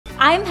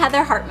I'm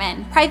Heather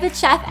Hartman, private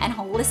chef and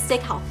holistic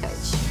health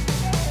coach.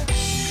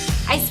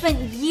 I spent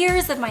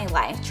years of my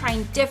life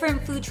trying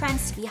different food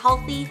trends to be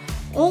healthy,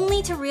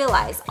 only to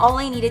realize all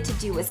I needed to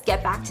do was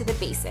get back to the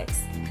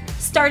basics.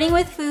 Starting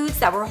with foods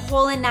that were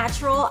whole and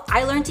natural,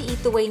 I learned to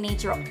eat the way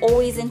nature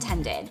always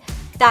intended.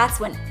 That's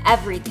when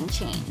everything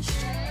changed.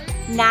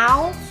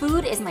 Now,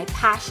 food is my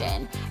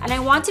passion, and I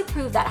want to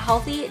prove that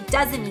healthy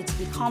doesn't need to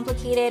be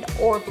complicated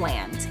or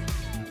bland.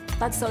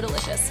 That's so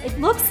delicious. It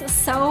looks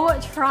so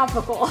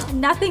tropical.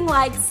 Nothing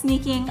like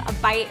sneaking a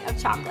bite of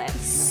chocolate.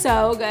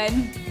 So good.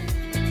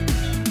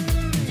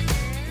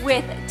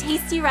 With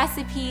tasty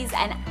recipes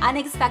and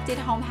unexpected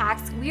home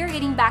hacks, we are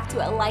getting back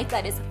to a life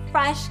that is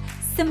fresh,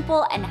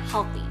 simple, and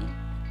healthy.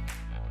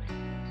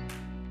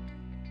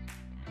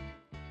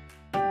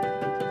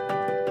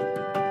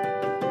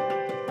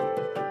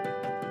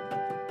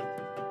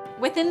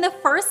 Within the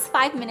first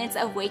 5 minutes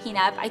of waking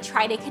up, I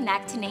try to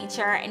connect to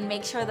nature and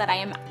make sure that I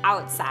am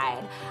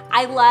outside.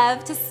 I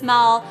love to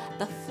smell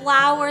the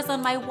flowers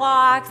on my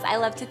walks. I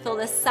love to feel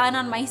the sun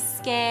on my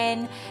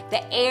skin,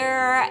 the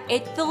air.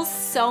 It feels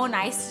so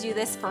nice to do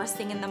this first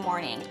thing in the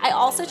morning. I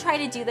also try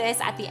to do this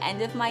at the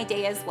end of my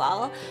day as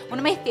well. One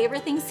of my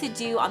favorite things to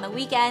do on the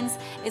weekends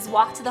is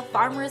walk to the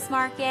farmer's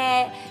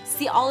market,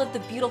 see all of the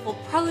beautiful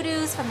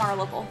produce from our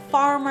local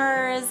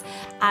farmers,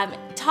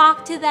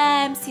 talk to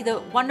them, see the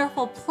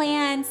wonderful plants.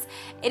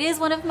 It is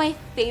one of my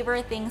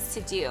favorite things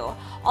to do.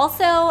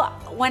 Also,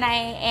 when I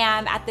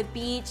am at the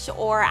beach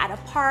or at a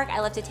park,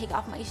 I love to take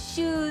off my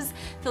shoes,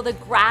 feel the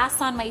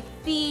grass on my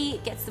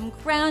feet, get some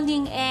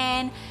grounding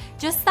in.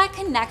 Just that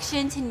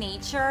connection to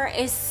nature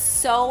is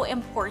so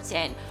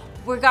important,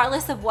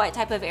 regardless of what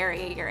type of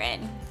area you're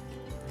in.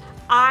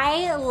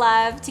 I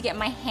love to get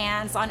my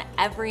hands on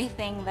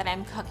everything that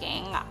I'm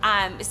cooking.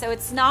 So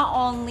it's not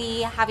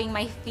only having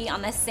my feet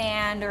on the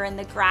sand or in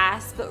the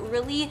grass, but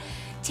really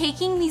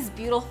taking these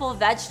beautiful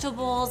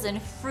vegetables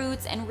and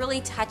fruits and really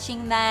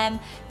touching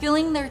them,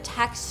 feeling their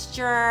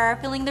texture,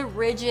 feeling the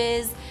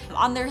ridges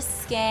on their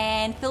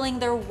skin, feeling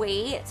their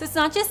weight. So it's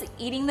not just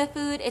eating the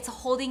food, it's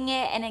holding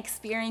it and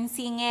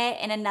experiencing it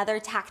in another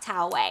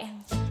tactile way.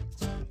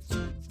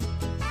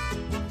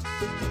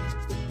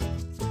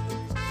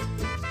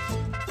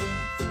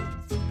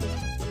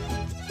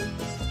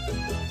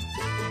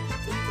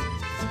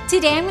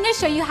 Today I'm gonna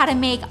show you how to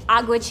make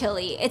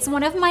aguachile. It's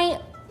one of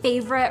my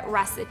favorite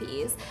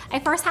recipes. I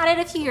first had it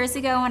a few years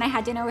ago when I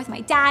had dinner with my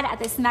dad at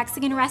this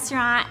Mexican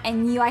restaurant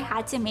and knew I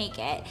had to make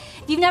it.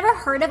 If you've never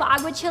heard of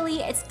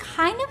aguachile, it's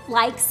kind of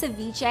like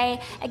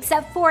ceviche,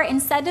 except for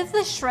instead of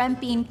the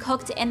shrimp being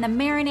cooked in the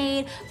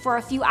marinade for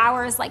a few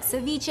hours like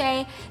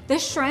ceviche, the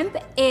shrimp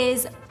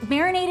is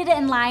marinated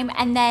in lime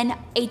and then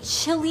a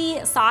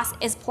chili sauce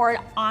is poured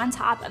on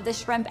top of the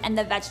shrimp and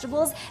the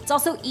vegetables. It's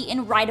also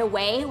eaten right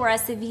away,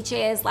 whereas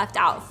ceviche is left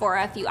out for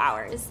a few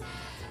hours.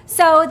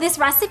 So this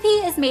recipe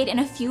is made in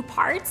a few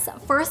parts.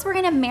 First, we're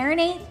gonna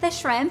marinate the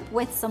shrimp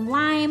with some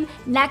lime.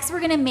 Next, we're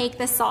gonna make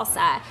the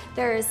salsa.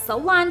 There's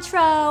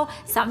cilantro,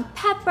 some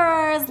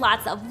peppers,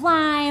 lots of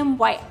lime,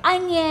 white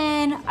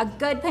onion, a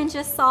good pinch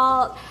of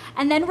salt,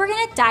 and then we're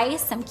gonna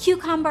dice some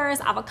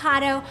cucumbers,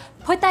 avocado,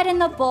 put that in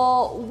the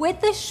bowl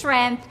with the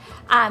shrimp,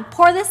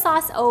 pour the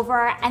sauce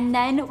over, and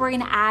then we're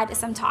gonna add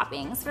some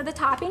toppings. For the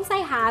toppings, I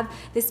have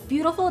this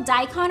beautiful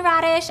daikon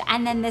radish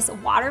and then this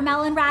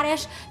watermelon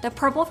radish. The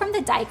purple from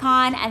the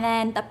daikon and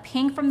then the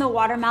pink from the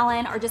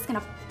watermelon are just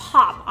gonna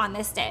pop on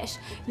this dish.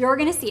 You're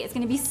gonna see, it's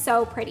gonna be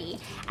so pretty.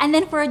 And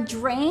then for a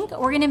drink,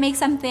 we're gonna make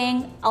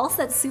something else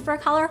that's super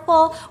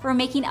colorful. We're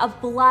making a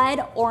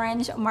blood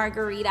orange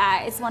margarita.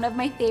 It's one of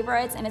my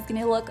favorites and it's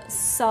gonna look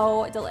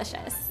so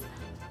delicious.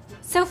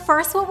 So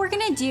first what we're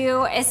gonna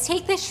do is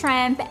take the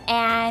shrimp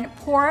and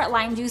pour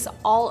lime juice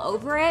all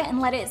over it and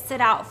let it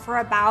sit out for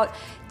about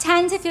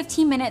 10 to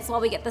 15 minutes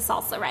while we get the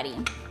salsa ready.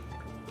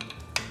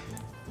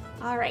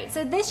 All right,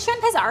 so this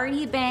shrimp has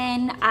already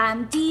been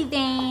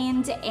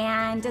deveined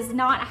and does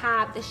not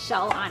have the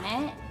shell on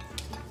it.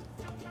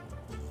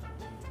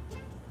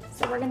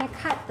 So we're gonna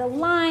cut the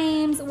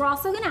limes. We're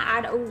also gonna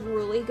add a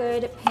really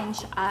good pinch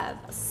of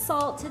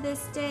salt to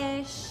this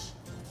dish.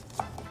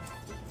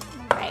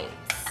 All right.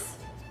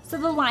 So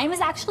the lime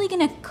is actually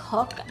gonna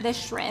cook the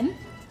shrimp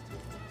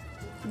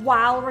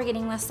while we're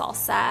getting the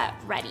salsa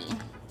ready.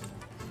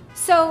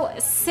 So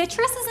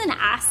citrus is an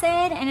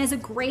acid and is a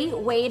great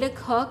way to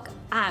cook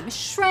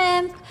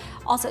shrimp,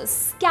 also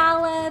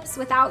scallops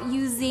without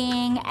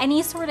using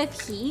any sort of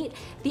heat.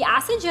 The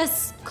acid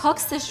just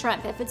cooks the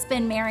shrimp if it's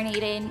been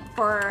marinated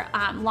for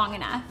long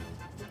enough.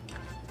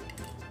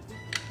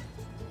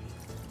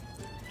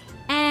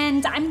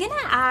 And I'm gonna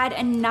add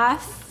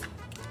enough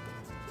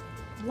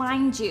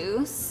lime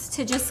juice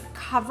to just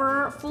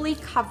fully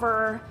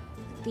cover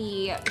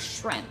the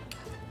shrimp.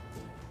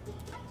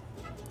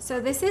 So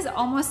this is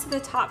almost to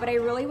the top, but I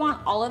really want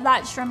all of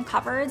that shrimp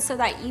covered so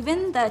that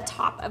even the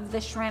top of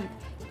the shrimp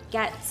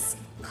gets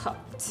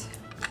cooked.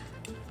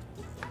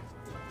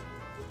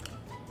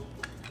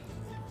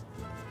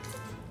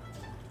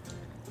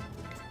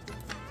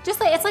 Just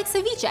like, it's like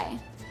ceviche.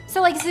 So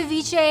like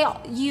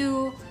ceviche,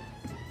 you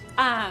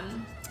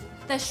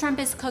the shrimp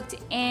is cooked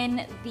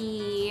in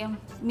the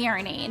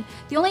marinade.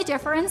 The only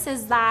difference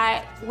is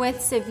that with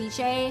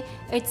ceviche,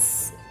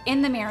 it's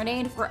in the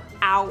marinade for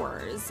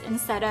hours.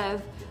 Instead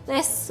of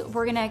this,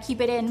 we're gonna keep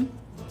it in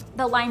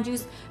the lime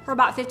juice for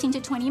about 15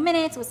 to 20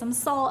 minutes with some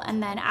salt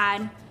and then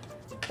add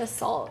the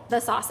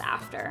sauce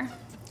after.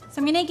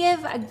 So I'm gonna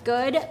give a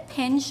good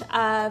pinch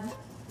of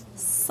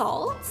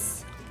salt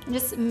and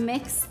just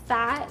mix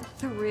that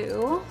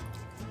through.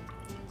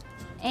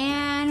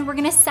 And we're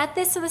gonna set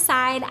this to the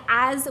side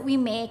as we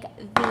make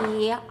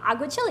the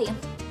aguachile.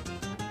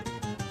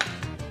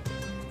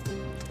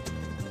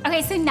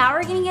 Okay, so now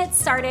we're gonna get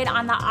started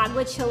on the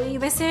aguachile.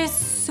 This is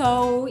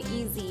so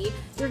easy.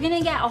 You're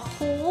gonna get a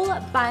whole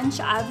bunch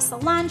of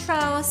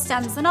cilantro,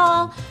 stems and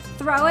all,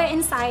 throw it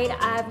inside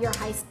of your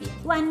high-speed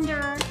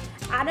blender,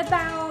 add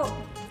about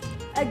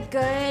a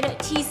good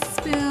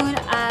teaspoon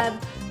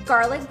of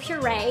garlic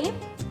puree.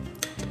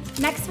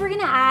 Next, we're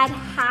gonna add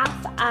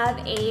half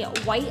of a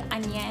white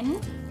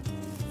onion,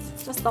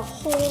 just the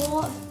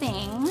whole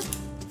thing.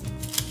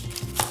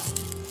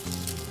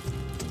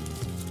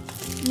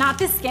 Not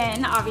the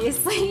skin,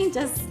 obviously,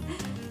 just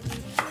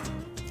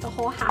the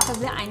whole half of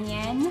the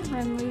onion.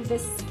 Remove the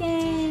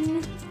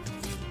skin.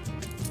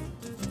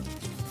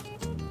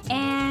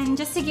 And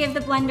just to give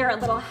the blender a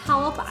little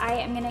help, I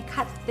am gonna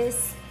cut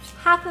this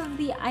half of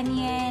the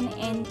onion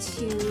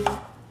into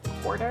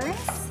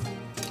quarters.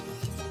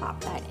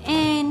 Pop that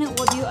in.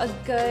 We'll do a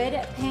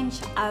good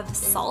pinch of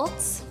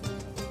salt.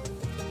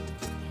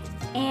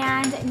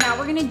 And now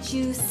we're gonna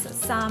juice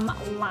some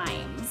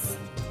limes.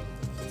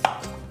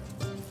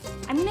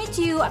 I'm gonna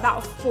do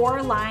about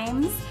 4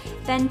 limes,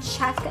 then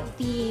check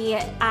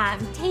the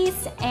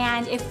taste,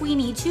 and if we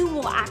need to,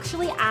 we'll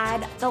actually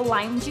add the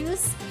lime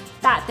juice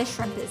that the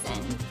shrimp is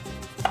in.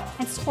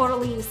 It's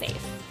totally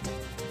safe.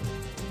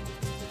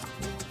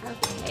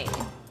 Okay.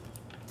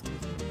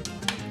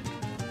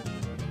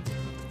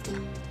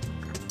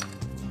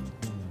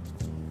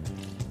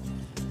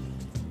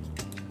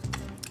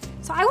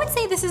 So I would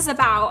say this is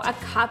about a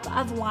cup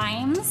of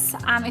limes.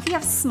 If you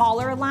have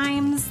smaller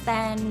limes,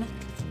 then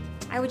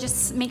I would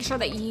just make sure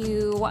that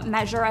you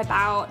measure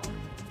about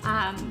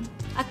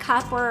a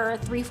cup or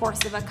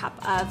 3/4 of a cup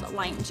of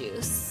lime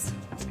juice.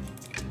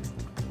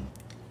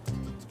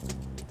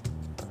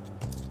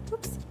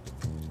 Oops.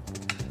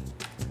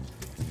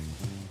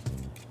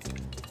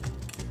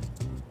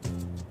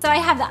 So I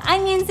have the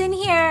onions in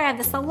here, I have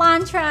the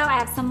cilantro, I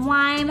have some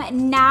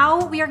lime.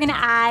 Now we are gonna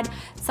add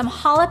some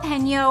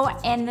jalapeno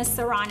and the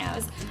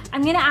serranos.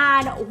 I'm gonna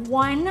add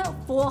 1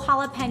 full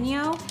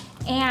jalapeno,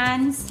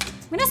 and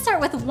I'm gonna start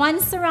with 1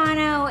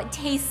 serrano,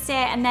 taste it,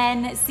 and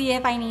then see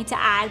if I need to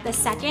add the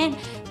second.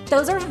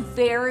 Those are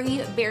very,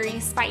 very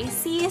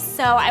spicy,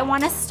 so I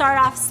wanna start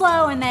off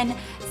slow and then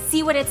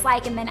see what it's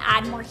like and then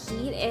add more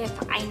heat if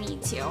I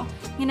need to. I'm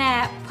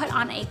gonna put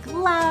on a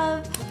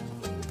glove.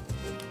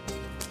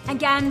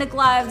 Again, the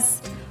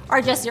gloves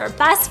are just your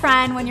best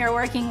friend when you're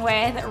working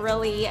with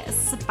really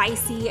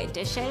spicy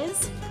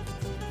dishes.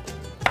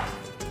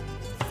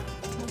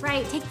 All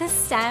right, take the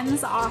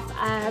stems off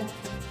of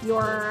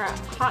your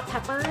hot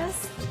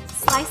peppers,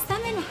 slice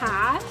them in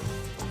half,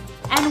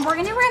 and we're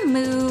gonna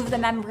remove the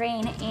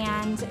membrane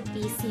and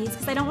the seeds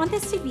because I don't want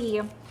this to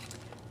be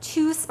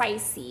too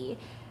spicy.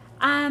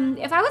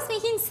 If I was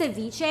making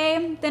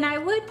ceviche, then I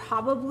would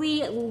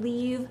probably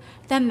leave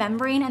the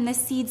membrane and the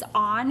seeds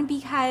on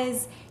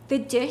because the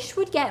dish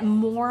would get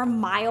more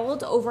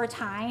mild over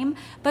time,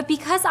 but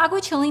because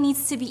aguachile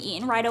needs to be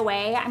eaten right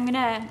away, I'm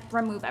gonna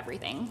remove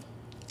everything.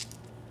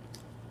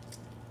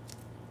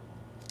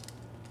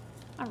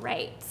 All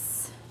right,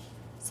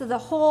 so the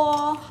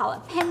whole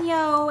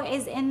jalapeno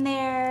is in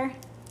there.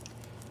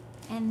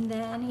 And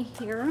then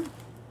here,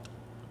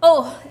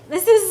 oh,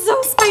 this is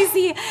so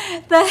spicy.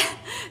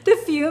 The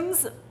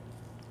fumes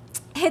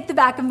hit the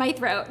back of my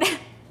throat.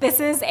 This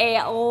is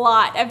a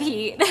lot of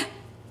heat.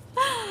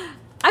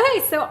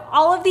 Okay, so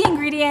all of the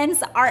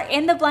ingredients are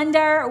in the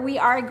blender. We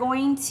are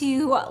going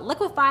to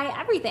liquefy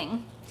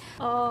everything.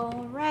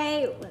 All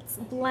right, let's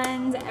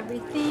blend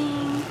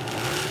everything.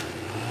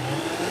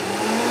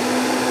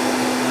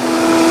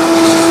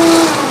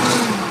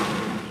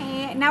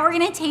 Now we're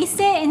gonna taste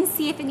it and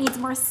see if it needs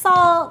more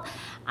salt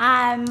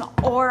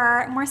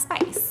or more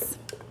spice.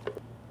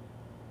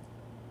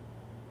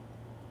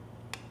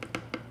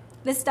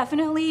 This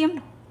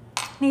definitely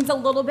needs a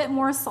little bit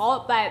more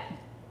salt, but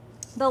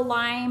the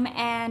lime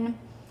and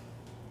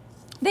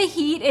the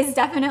heat is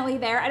definitely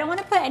there. I don't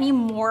wanna put any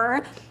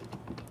more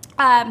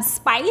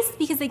spice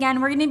because again,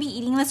 we're gonna be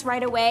eating this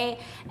right away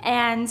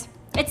and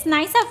it's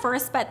nice at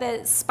first, but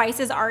the spice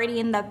is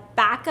already in the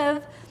back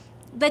of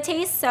the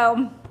taste,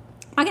 so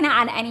I'm not gonna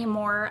add any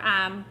more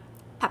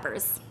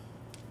peppers.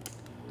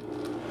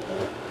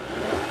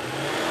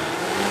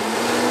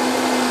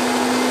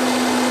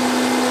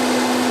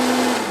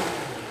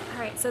 All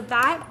right, so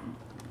that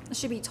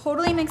should be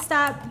totally mixed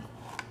up.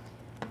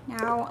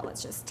 Now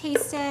let's just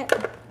taste it.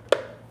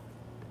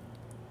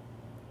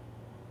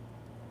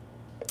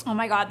 Oh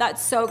my God,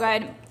 that's so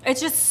good. It's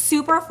just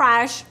super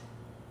fresh.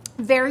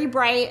 very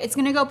bright. It's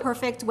gonna go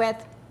perfect with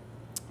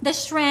the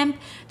shrimp,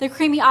 the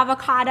creamy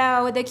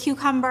avocado, the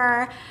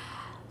cucumber.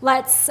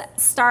 Let's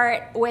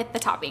start with the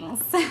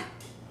toppings. I'm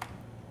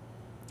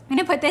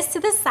gonna put this to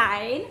the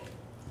side.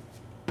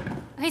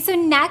 Okay, so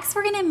next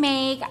we're gonna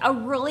make a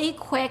really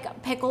quick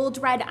pickled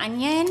red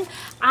onion.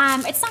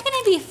 It's not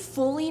gonna be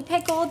fully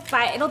pickled,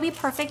 but it'll be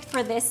perfect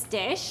for this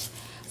dish.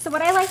 So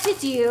what I like to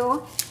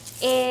do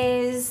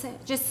is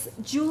just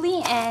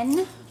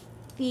julienne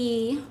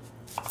the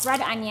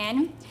red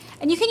onion.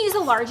 And you can use a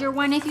larger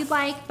one if you'd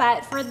like,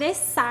 but for this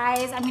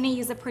size, I'm gonna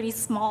use a pretty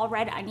small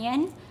red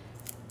onion.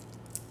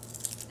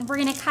 And we're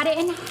gonna cut it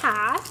in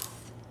half,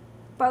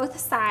 both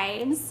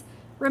sides,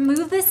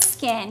 remove the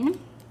skin,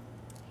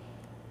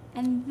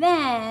 and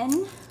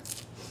then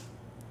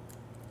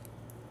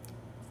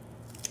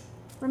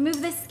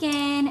remove the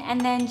skin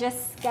and then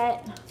just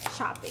get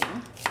chopping.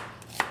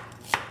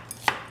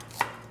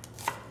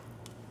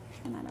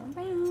 Turn that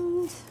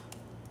around.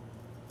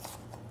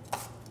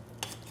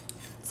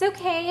 It's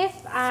okay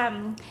if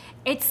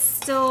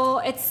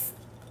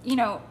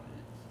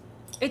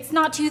it's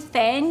not too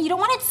thin. You don't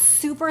want it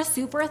super,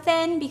 super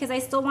thin because I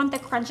still want the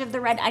crunch of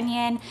the red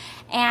onion,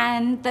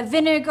 and the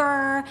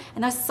vinegar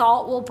and the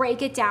salt will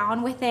break it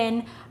down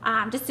within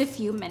just a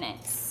few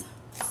minutes.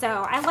 So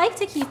I like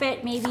to keep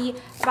it maybe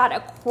about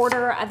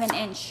 1/4 of an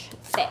inch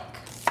thick.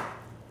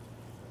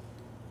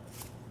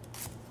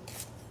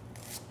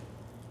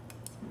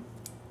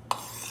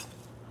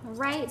 All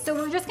right, so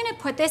we're just gonna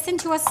put this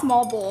into a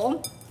small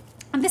bowl.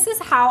 And this is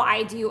how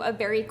I do a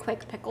very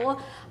quick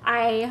pickle.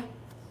 I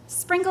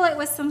sprinkle it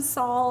with some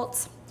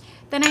salt.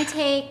 Then I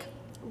take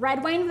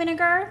red wine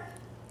vinegar,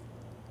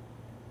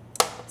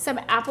 some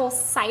apple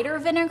cider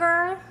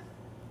vinegar,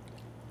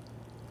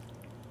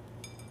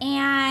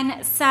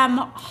 and some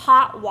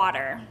hot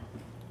water.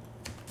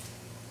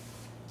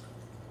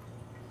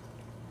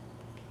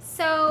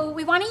 So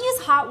we want to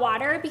use hot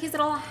water because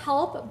it'll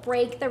help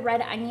break the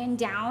red onion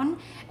down,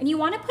 and you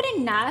want to put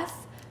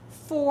enough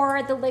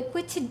for the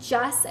liquid to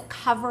just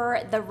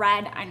cover the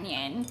red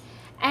onion.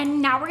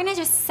 And now we're gonna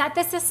just set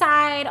this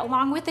aside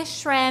along with the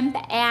shrimp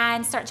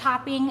and start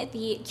chopping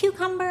the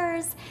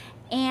cucumbers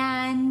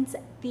and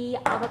the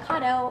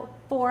avocado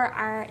for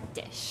our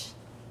dish.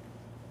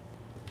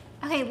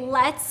 Okay,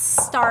 let's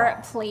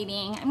start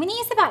plating. I'm gonna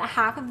use about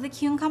half of the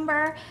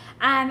cucumber,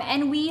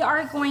 and we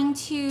are going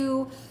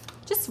to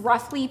just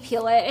roughly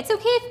peel it. It's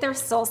okay if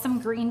there's still some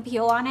green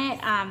peel on it.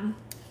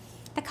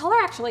 The color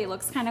actually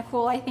looks kind of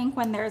cool, I think,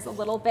 when there's a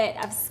little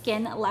bit of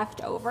skin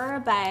left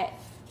over, but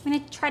I'm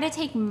gonna try to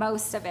take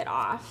most of it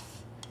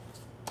off.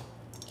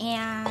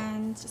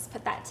 And just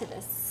put that to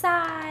the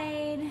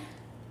side.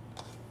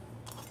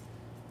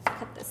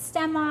 Cut the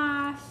stem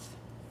off.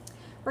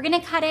 We're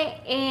gonna cut it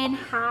in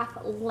half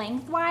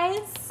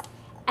lengthwise,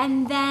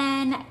 and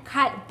then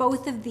cut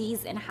both of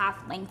these in half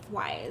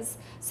lengthwise.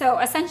 So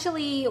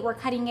essentially, we're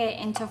cutting it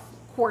into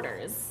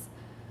quarters.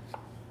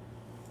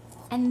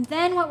 And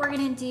then what we're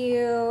gonna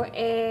do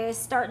is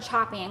start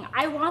chopping.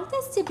 I want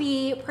this to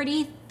be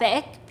pretty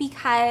thick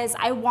because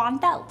I want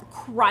that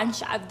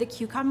crunch of the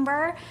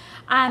cucumber.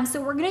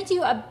 So we're gonna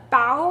do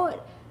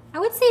about, I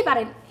would say about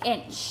 1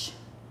 inch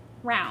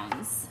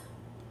rounds.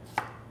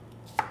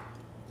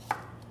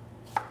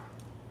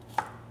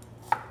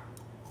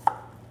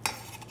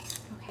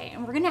 Okay,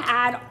 and we're gonna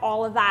add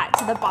all of that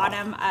to the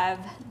bottom of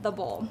the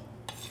bowl.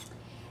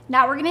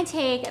 Now we're gonna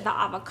take the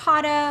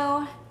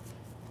avocado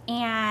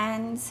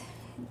and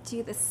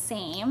do the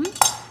same,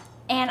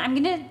 and I'm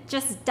gonna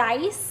just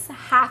dice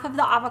half of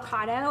the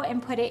avocado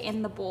and put it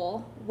in the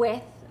bowl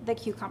with the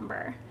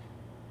cucumber.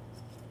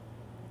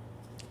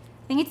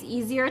 I think it's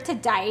easier to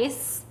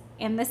dice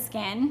in the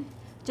skin.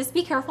 Just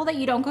be careful that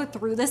you don't go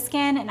through the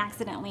skin and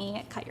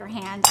accidentally cut your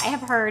hand. I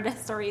have heard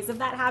stories of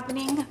that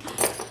happening.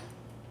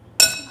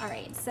 All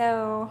right,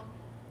 so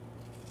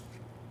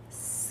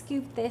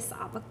scoop this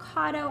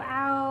avocado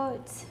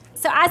out.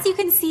 So as you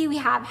can see, we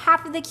have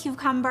half of the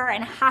cucumber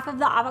and half of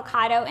the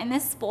avocado in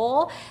this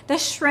bowl. The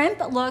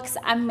shrimp looks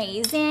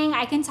amazing.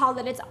 I can tell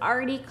that it's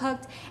already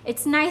cooked.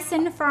 It's nice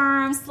and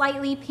firm,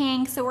 slightly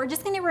pink. So we're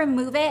just gonna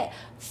remove it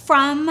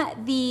from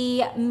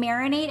the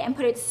marinade and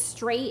put it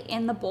straight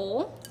in the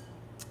bowl.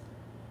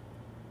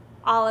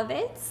 All of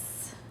it.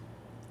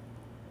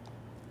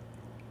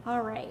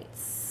 All right.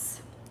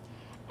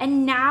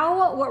 And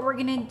now what we're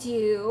gonna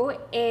do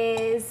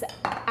is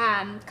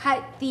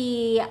cut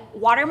the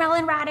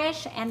watermelon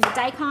radish and the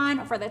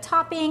daikon for the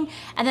topping,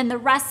 and then the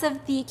rest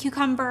of the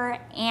cucumber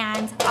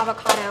and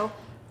avocado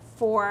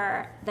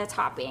for the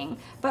topping.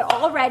 But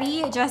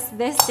already just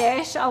this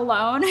dish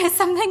alone is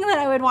something that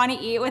I would want to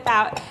eat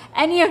without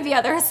any of the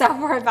other stuff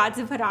we're about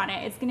to put on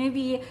it. It's gonna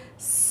be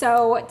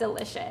so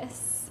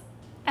delicious.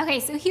 Okay,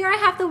 so here I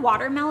have the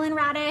watermelon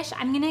radish.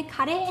 I'm gonna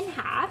cut it in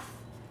half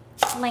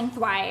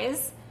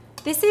lengthwise.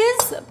 This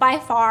is by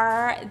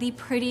far the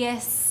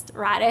prettiest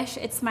radish.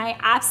 It's my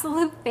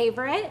absolute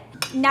favorite.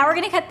 Now we're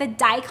gonna cut the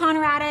daikon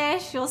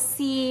radish. You'll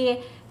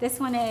see this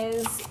one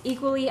is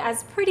equally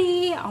as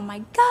pretty. Oh my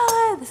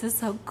God, this is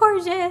so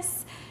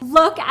gorgeous.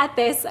 Look at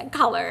this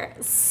color,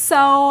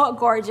 so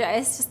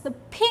gorgeous. Just the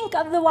pink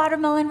of the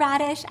watermelon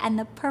radish and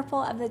the purple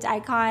of the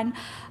daikon.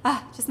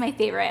 Oh, just my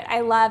favorite.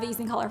 I love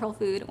using colorful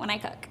food when I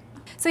cook.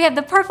 So we have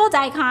the purple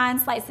daikon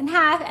sliced in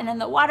half and then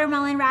the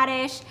watermelon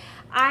radish.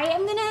 I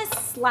am gonna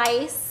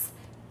slice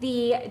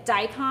the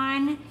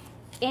daikon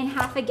in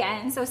half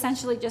again, so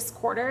essentially just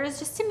quarters,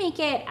 just to make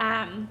it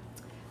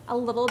a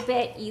little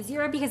bit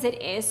easier because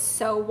it is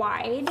so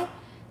wide.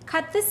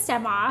 Cut the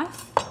stem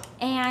off,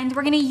 and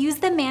we're gonna use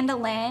the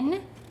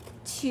mandolin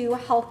to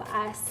help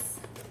us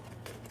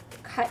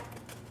cut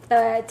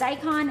the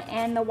daikon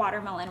and the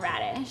watermelon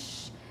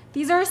radish.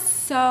 These are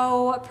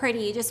so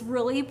pretty, just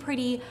really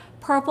pretty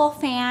purple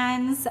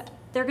fans.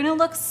 They're gonna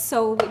look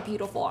so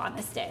beautiful on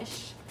this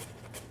dish.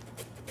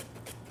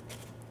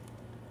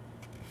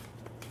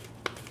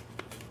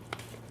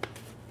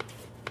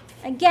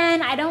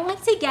 Again, I don't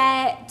like to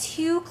get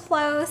too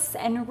close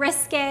and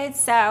risk it,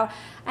 so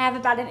I have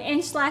about an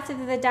inch left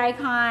of the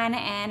daikon,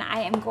 and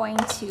I am going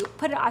to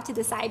put it off to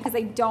the side because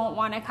I don't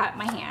want to cut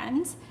my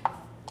hand.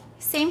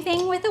 Same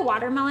thing with the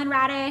watermelon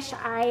radish.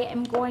 I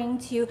am going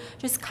to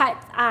just cut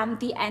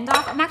the end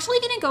off. I'm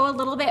actually going to go a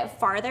little bit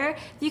farther.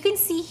 You can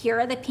see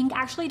here the pink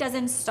actually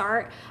doesn't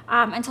start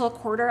until a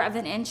quarter of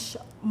an inch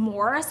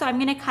more, so I'm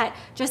going to cut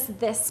just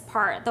this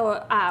part,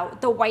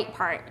 the white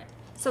part,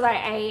 so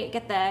that I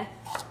get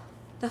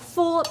the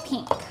full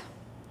pink.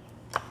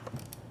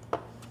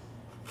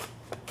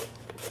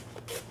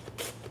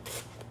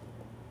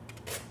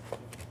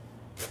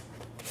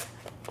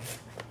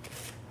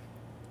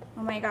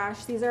 Oh my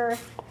gosh, these are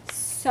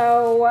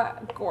so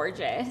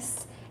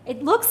gorgeous.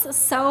 It looks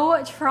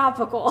so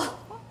tropical.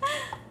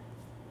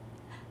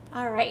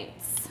 All right,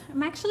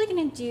 I'm actually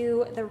gonna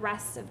do the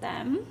rest of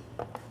them.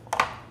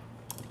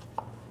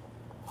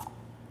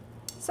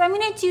 So I'm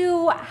gonna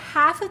do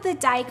half of the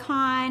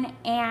daikon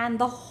and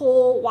the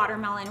whole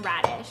watermelon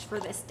radish for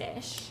this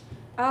dish.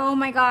 Oh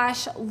my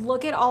gosh,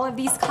 look at all of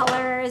these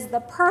colors, the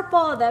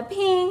purple, the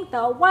pink,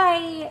 the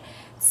white,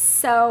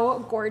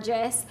 so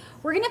gorgeous.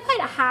 We're gonna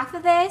put half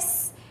of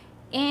this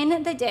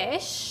in the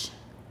dish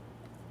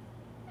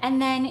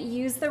and then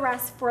use the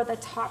rest for the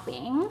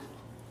topping.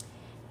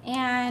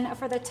 And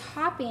for the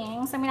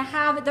topping, so I'm gonna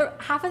have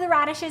half of the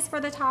radishes for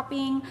the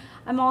topping.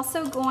 I'm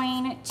also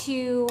going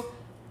to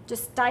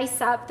just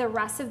dice up the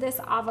rest of this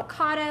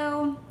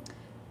avocado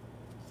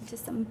into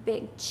some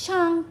big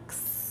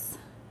chunks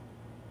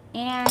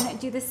and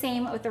do the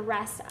same with the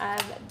rest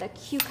of the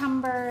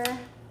cucumber.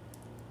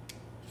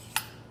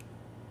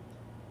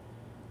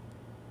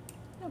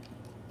 Okay,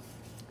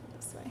 go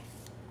this way.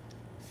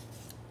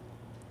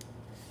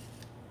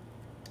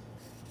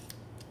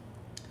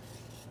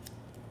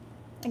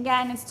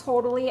 Again, it's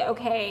totally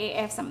okay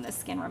if some of the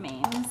skin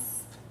remains.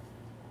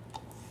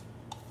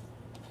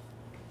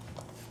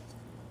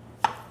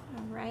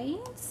 Right,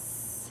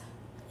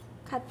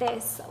 cut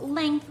this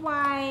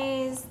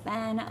lengthwise,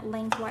 then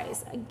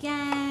lengthwise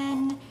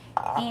again,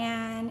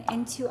 and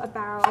into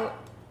about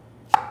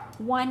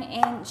 1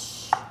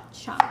 inch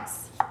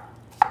chunks.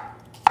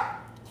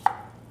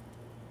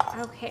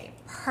 Okay,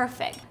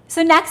 perfect.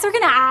 So next we're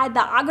gonna add the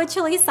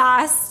aguachile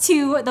sauce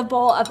to the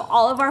bowl of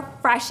all of our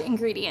fresh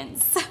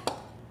ingredients.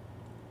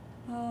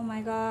 Oh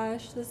my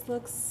gosh, this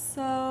looks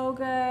so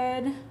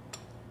good.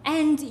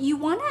 And you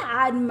want to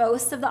add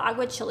most of the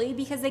aguachile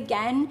because,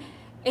 again,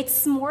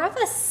 it's more of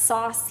a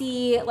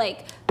saucy,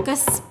 like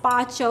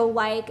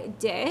gazpacho-like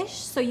dish.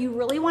 So you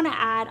really want to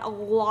add a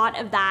lot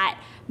of that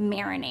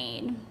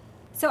marinade.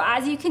 So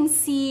as you can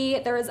see,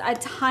 there's a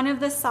ton of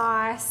the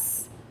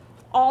sauce,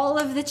 all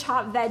of the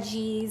chopped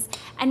veggies,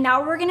 and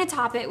now we're going to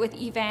top it with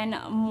even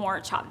more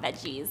chopped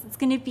veggies. It's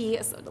going to be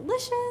so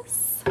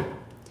delicious.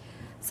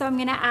 So I'm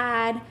going to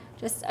add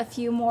just a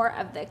few more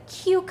of the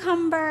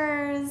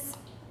cucumbers,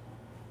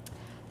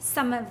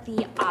 some of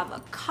the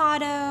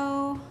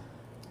avocado,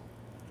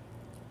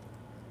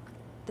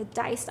 the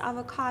diced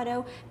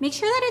avocado. Make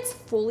sure that it's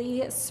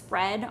fully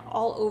spread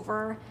all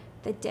over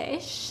the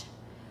dish.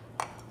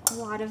 A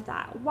lot of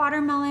that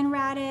watermelon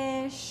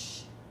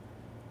radish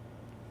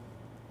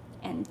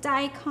and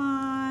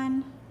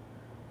daikon,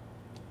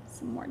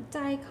 some more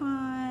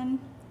daikon.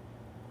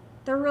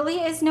 There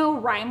really is no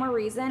rhyme or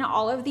reason.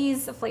 All of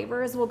these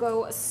flavors will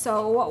go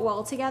so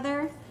well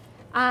together.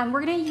 We're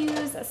gonna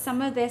use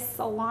some of this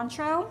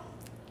cilantro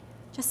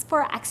just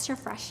for extra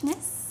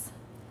freshness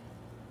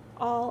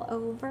all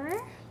over.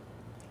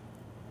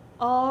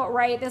 All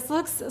right, this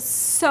looks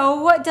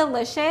so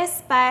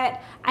delicious,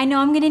 but I know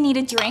I'm gonna need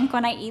a drink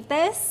when I eat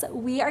this.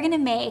 We are gonna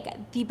make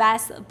the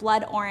best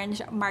blood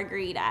orange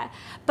margarita.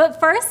 But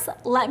first,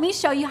 let me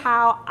show you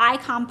how I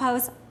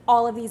compost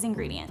all of these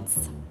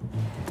ingredients.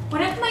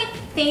 One of my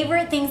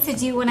favorite things to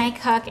do when I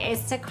cook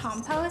is to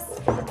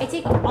compost. I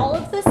take all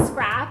of the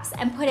scraps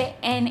and put it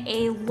in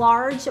a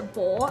large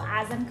bowl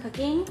as I'm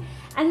cooking.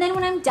 And then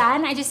when I'm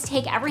done, I just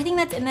take everything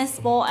that's in this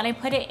bowl and I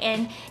put it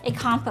in a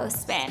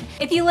compost bin.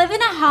 If you live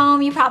in a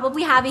home, you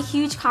probably have a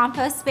huge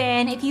compost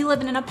bin. If you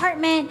live in an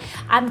apartment,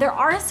 there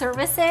are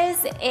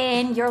services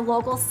in your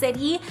local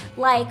city.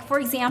 Like for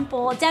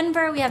example,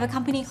 Denver, we have a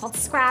company called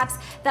Scraps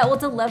that will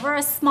deliver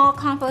a small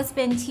compost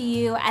bin to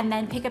you and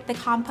then pick up the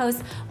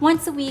compost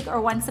once a week or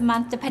once a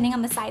month, depending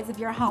on the size of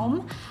your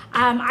home.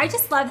 I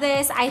just love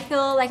this. I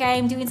feel like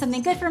I'm doing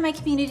something good for my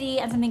community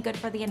and something good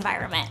for the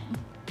environment.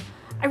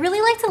 I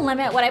really like to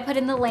limit what I put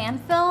in the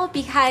landfill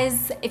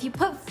because if you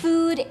put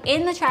food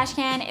in the trash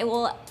can, it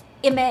will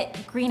emit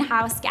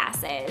greenhouse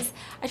gases.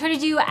 I try to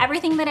do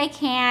everything that I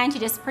can to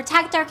just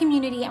protect our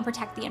community and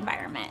protect the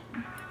environment.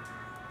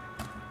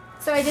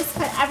 So I just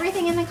put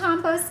everything in the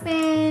compost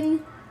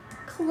bin,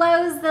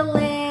 close the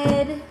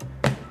lid,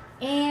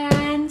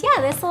 and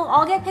yeah, this will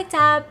all get picked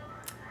up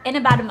in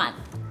about a month.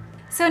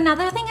 So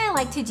another thing I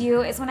like to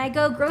do is when I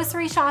go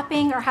grocery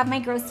shopping or have my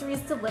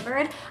groceries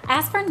delivered, I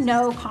ask for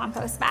no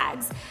compost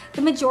bags.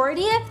 The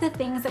majority of the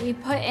things that we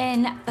put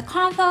in the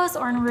compost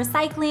or in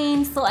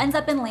recycling still ends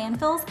up in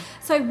landfills,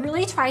 so I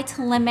really try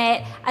to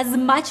limit as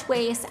much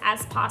waste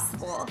as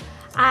possible.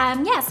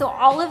 Yeah, so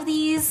all of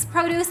these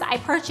produce I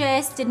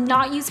purchased did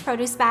not use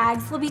produce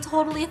bags. They'll be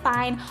totally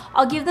fine.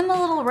 I'll give them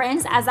a little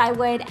rinse as I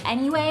would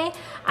anyway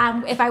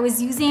if I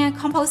was using a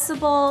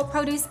compostable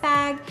produce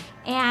bag,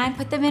 and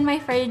put them in my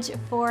fridge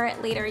for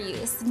later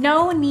use.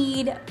 No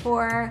need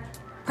for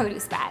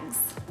produce bags.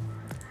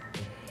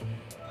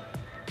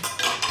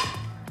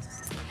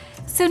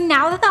 So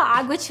now that the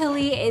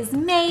aguachile is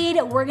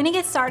made, we're gonna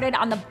get started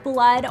on the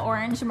blood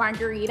orange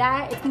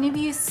margarita. It's gonna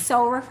be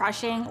so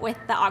refreshing with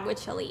the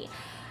aguachile.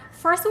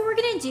 First, what we're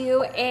gonna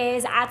do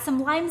is add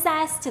some lime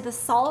zest to the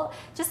salt,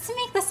 just to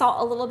make the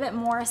salt a little bit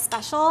more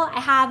special. I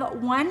have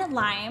 1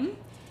 lime.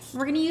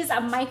 We're gonna use a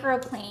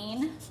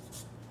microplane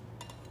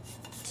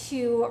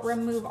to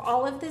remove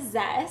all of the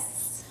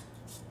zest.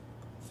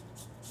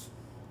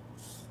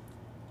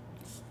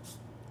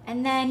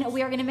 And then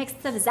we are gonna mix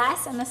the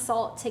zest and the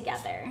salt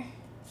together.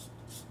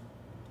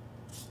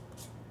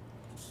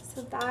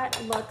 So that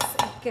looks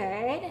good.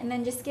 And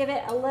then just give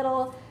it a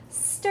little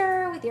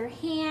stir with your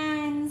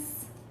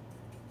hands.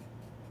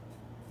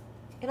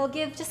 It'll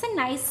give just a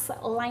nice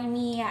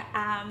limey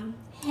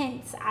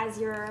hint as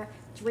you're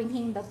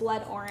drinking the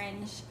blood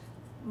orange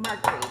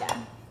margarita.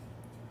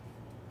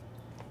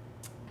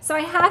 So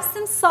I have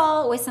some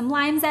salt with some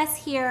lime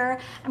zest here.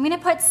 I'm gonna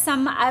put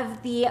some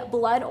of the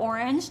blood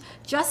orange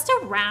just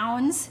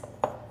around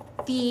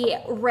the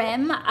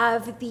rim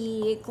of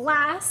the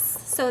glass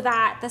so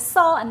that the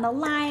salt and the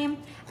lime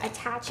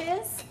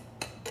attaches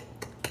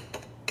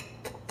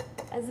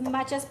as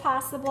much as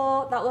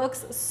possible. That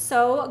looks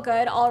so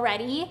good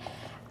already.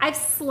 I've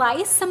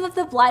sliced some of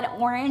the blood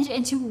orange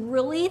into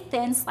really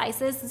thin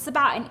slices. It's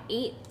about an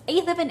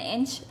eighth of an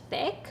inch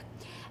thick.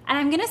 And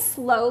I'm gonna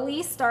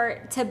slowly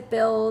start to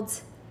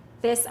build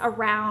this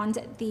around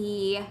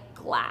the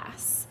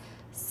glass.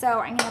 So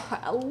I'm gonna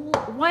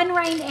put one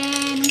rind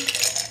in,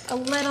 a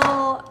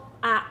little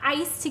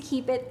ice to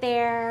keep it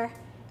there,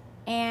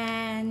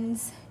 and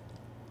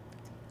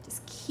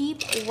just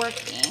keep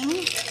working.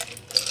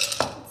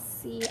 Let's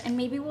see, and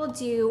maybe we'll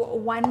do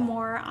one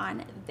more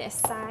on this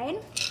side.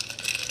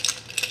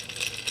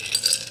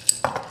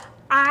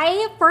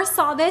 I first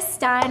saw this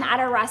done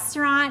at a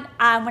restaurant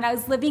when I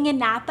was living in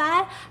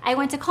Napa. I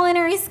went to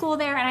culinary school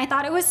there and I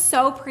thought it was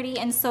so pretty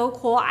and so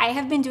cool. I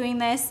have been doing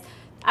this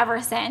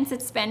ever since.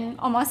 It's been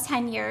almost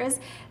 10 years.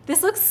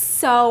 This looks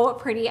so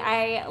pretty.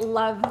 I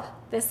love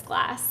this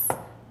glass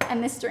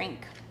and this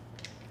drink.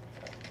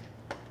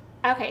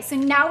 Okay, so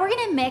now we're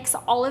gonna mix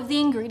all of the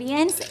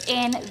ingredients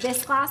in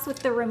this glass with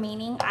the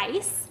remaining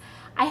ice.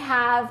 I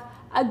have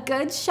a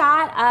good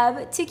shot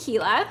of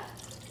tequila,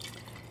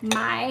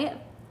 my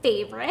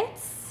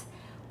favorites.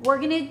 We're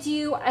gonna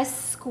do a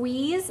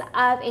squeeze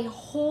of a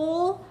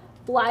whole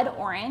blood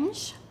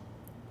orange.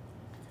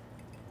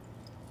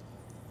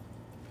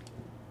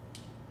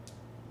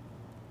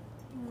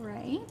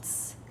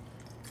 Right,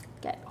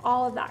 get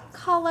all of that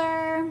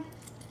color.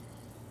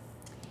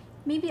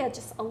 Maybe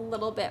just a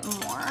little bit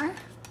more.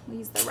 We'll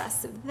use the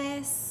rest of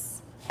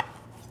this.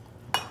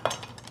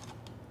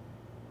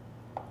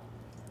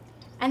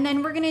 And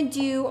then we're gonna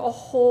do a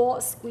whole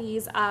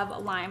squeeze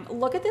of lime.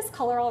 Look at this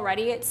color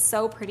already, it's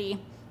so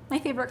pretty. My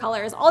favorite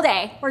colors all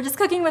day. We're just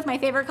cooking with my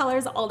favorite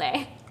colors all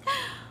day.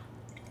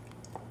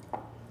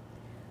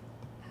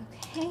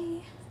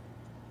 Okay.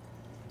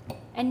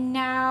 And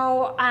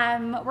now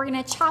we're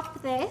gonna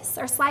chop this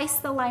or slice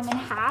the lime in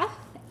half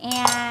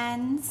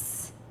and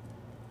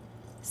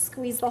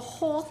squeeze the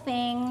whole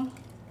thing.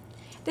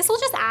 This will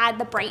just add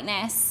the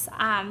brightness.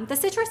 The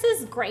citrus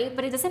is great,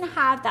 but it doesn't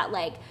have that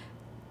like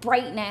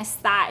brightness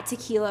that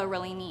tequila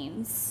really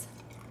needs.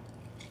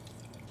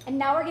 And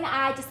now we're gonna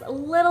add just a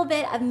little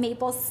bit of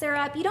maple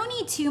syrup. You don't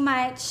need too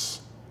much.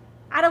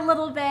 Add a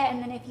little bit,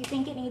 and then if you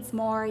think it needs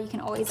more, you can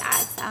always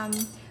add some.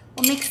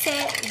 We'll mix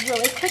it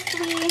really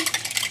quickly.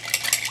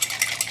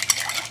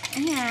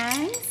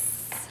 And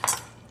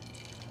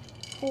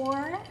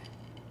pour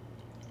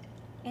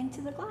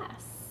into the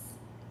glass.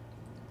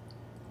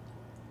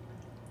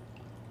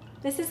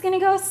 This is gonna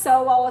go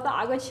so well with the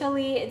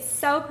aguachile. It's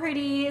so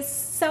pretty,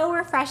 so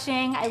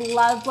refreshing. I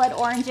love blood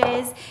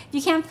oranges. If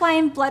you can't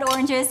find blood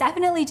oranges,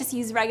 definitely just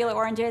use regular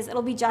oranges.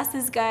 It'll be just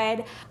as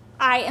good.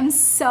 I am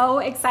so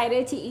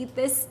excited to eat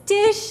this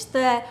dish.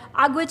 The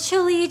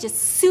aguachile, just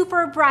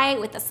super bright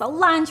with the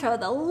cilantro,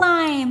 the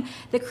lime,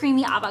 the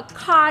creamy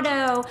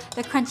avocado,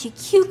 the crunchy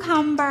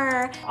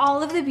cucumber,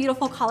 all of the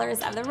beautiful colors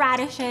of the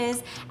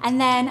radishes,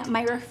 and then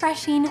my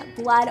refreshing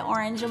blood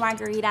orange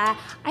margarita.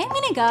 I'm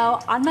gonna go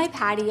on my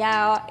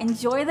patio,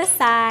 enjoy the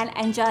sun,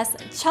 and just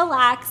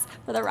chillax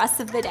for the rest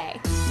of the day.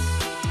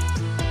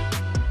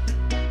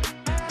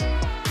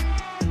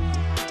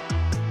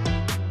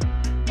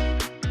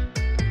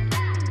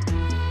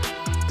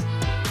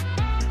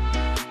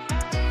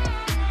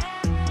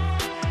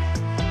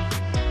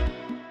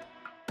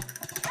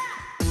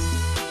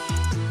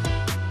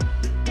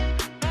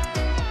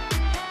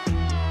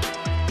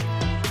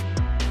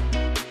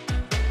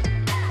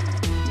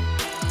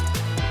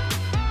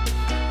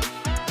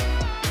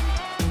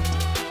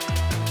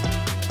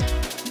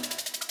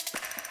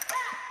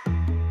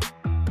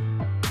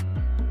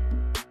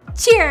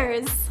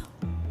 Cheers!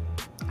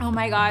 Oh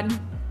my God,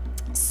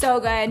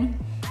 so good.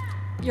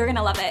 You're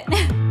gonna love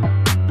it.